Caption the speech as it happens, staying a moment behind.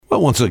Well,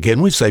 once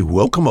again, we say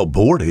welcome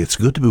aboard. It's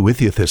good to be with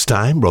you at this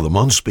time. Brother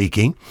Munn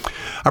speaking.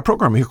 Our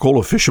program here called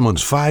A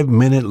Fisherman's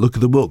 5-Minute Look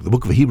at the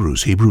Book of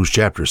Hebrews, Hebrews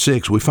chapter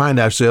 6. We find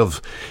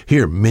ourselves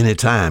here many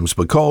times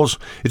because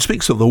it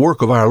speaks of the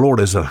work of our Lord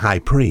as a high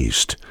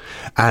priest.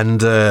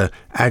 And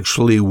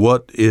actually,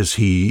 what is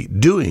he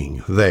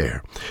doing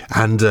there?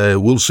 And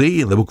we'll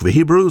see in the book of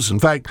Hebrews. In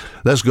fact,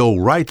 let's go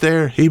right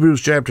there,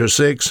 Hebrews chapter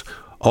 6.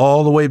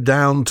 All the way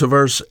down to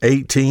verse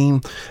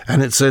 18,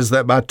 and it says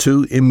that by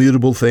two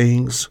immutable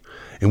things,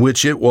 in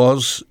which it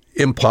was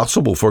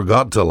impossible for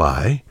God to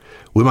lie,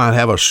 we might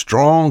have a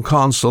strong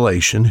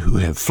consolation who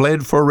have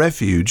fled for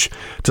refuge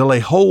to lay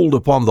hold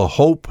upon the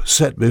hope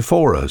set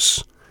before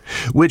us,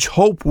 which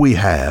hope we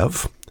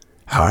have.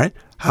 All right,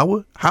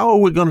 how are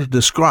we going to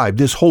describe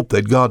this hope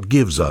that God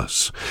gives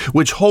us?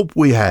 Which hope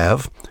we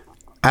have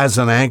as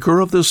an anchor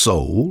of the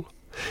soul,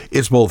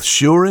 it's both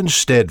sure and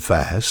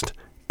steadfast,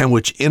 and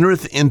which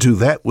entereth into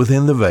that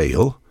within the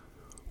veil.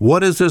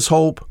 What is this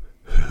hope?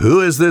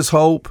 Who is this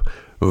hope?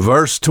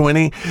 Verse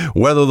 20,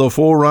 whether the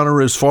forerunner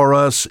is for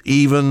us,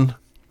 even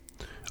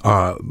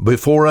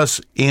before us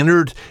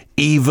entered,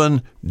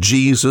 even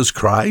Jesus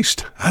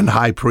Christ, and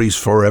high priest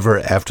forever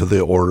after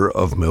the order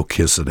of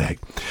Melchizedek.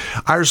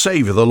 Our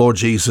Savior, the Lord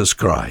Jesus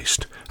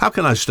Christ. How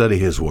can I study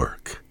his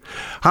work?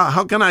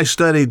 How can I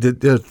study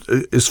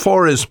as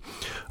far as,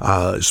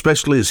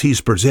 especially as he's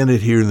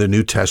presented here in the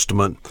New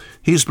Testament,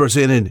 he's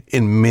presented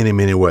in many,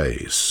 many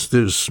ways.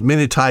 There's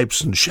many types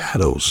and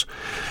shadows.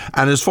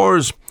 And as far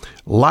as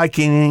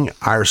likening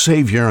our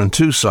Savior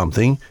unto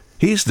something,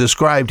 he's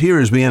described here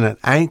as being an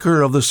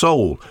anchor of the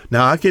soul.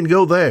 Now, I can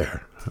go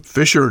there.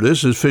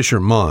 This is Fisher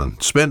Munn.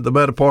 Spent the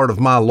better part of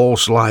my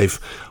lost life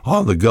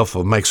on the Gulf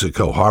of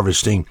Mexico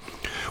harvesting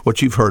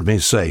what you've heard me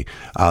say,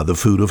 the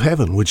food of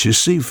heaven, which is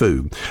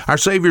seafood. Our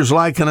Savior's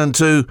likened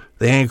unto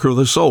the anchor of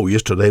the soul.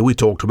 Yesterday we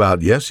talked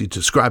about, yes, he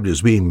described it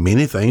as being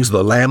many things,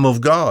 the Lamb of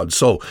God.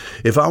 So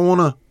if I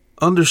want to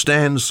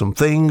understand some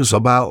things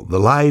about the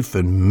life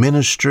and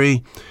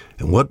ministry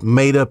and what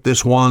made up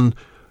this one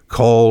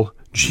called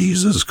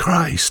Jesus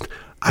Christ,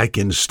 I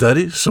can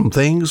study some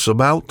things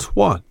about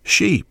what?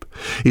 Sheep.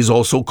 He's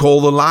also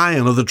called the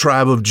Lion of the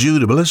tribe of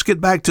Judah. But let's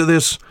get back to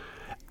this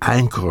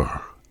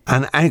anchor.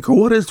 An anchor.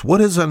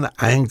 What is an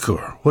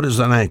anchor? What is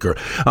an anchor?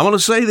 I'm going to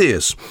say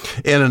this.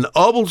 In an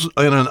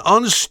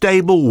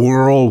unstable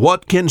world,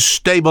 what can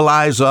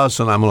stabilize us?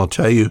 And I'm going to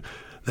tell you,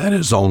 that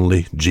is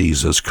only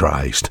Jesus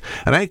Christ.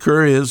 An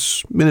anchor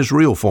is, in its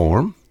real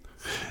form,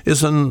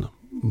 is an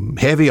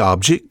heavy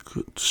object.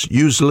 It's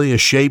usually a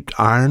shaped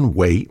iron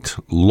weight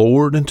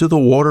lowered into the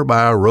water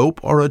by a rope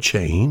or a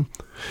chain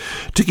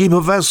to keep a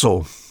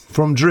vessel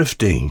from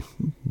drifting.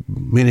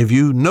 Many of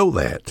you know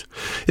that.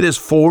 It has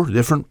 4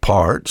 different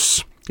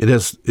parts.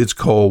 It's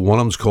called, one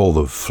of them's called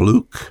the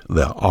fluke,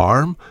 the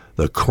arm,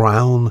 the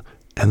crown,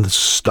 and the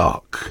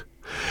stock.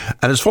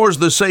 And as far as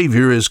the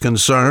Savior is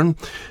concerned,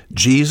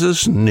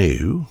 Jesus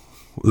knew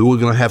that we're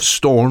going to have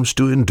storms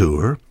to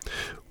endure.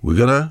 We're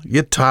going to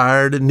get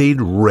tired and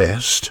need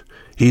rest.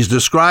 He's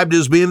described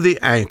as being the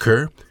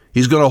anchor.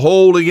 He's going to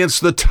hold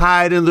against the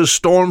tide and the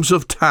storms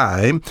of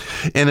time.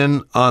 In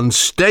an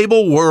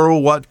unstable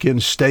world, what can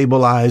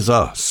stabilize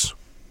us?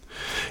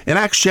 In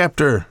Acts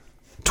chapter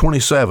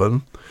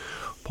 27,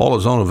 Paul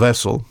is on a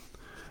vessel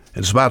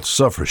and is about to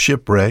suffer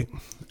shipwreck,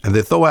 and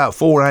they throw out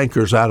 4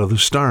 anchors out of the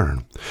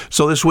stern.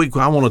 So this week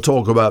I want to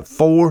talk about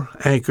 4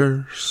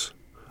 anchors,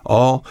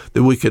 all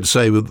that we could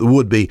say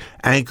would be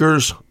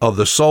anchors of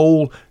the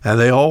soul, and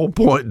they all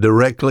point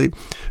directly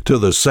to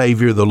the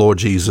Savior, the Lord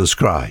Jesus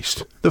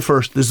Christ. The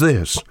first is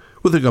this.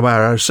 We think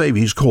about our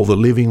Savior. He's called the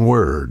living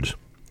Word.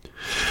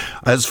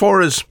 As far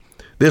as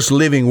this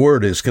living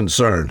Word is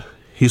concerned,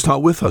 he's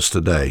not with us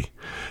today.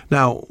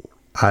 Now,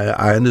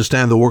 I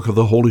understand the work of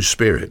the Holy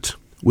Spirit.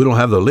 We don't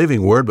have the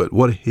living Word, but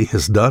what he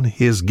has done,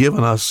 he has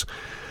given us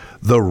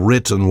the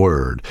written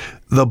Word.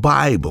 The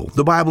Bible.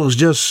 The Bible is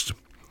just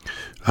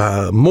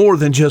more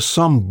than just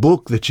some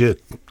book that you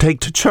take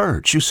to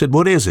church. You said,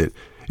 what is it?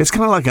 It's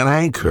kind of like an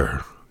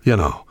anchor, you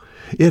know.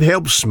 It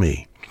helps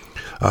me.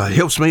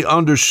 Helps me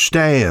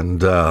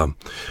understand.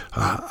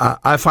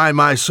 I find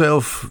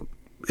myself,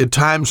 at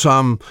times,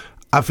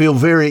 I feel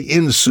very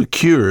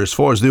insecure as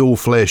far as the old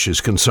flesh is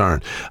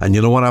concerned. And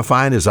you know what I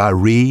find as I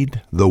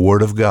read the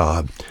Word of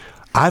God?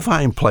 I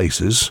find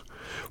places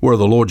where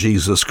the Lord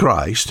Jesus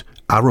Christ,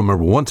 I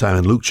remember one time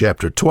in Luke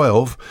chapter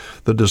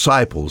 12, the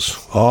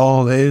disciples,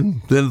 they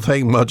didn't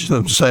think much of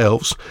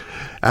themselves,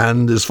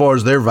 and as far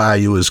as their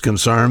value is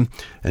concerned,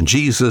 and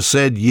Jesus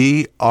said,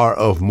 ye are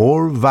of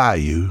more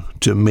value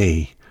to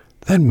me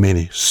than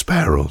many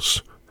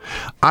sparrows.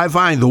 I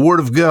find the Word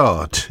of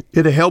God,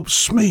 it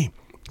helps me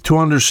to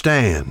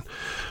understand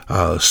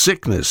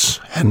sickness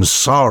and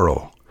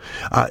sorrow.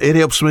 It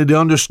helps me to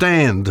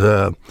understand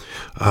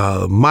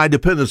my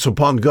dependence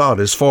upon God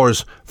as far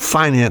as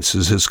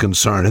finances is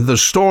concerned and the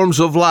storms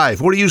of life.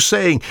 What are you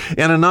saying?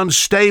 In an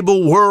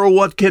unstable world,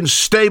 what can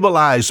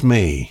stabilize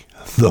me?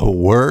 The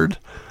Word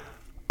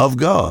of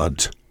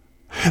God.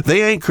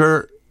 The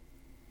anchor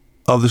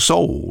of the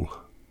soul.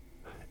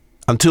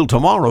 Until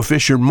tomorrow,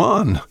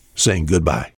 fisherman saying goodbye.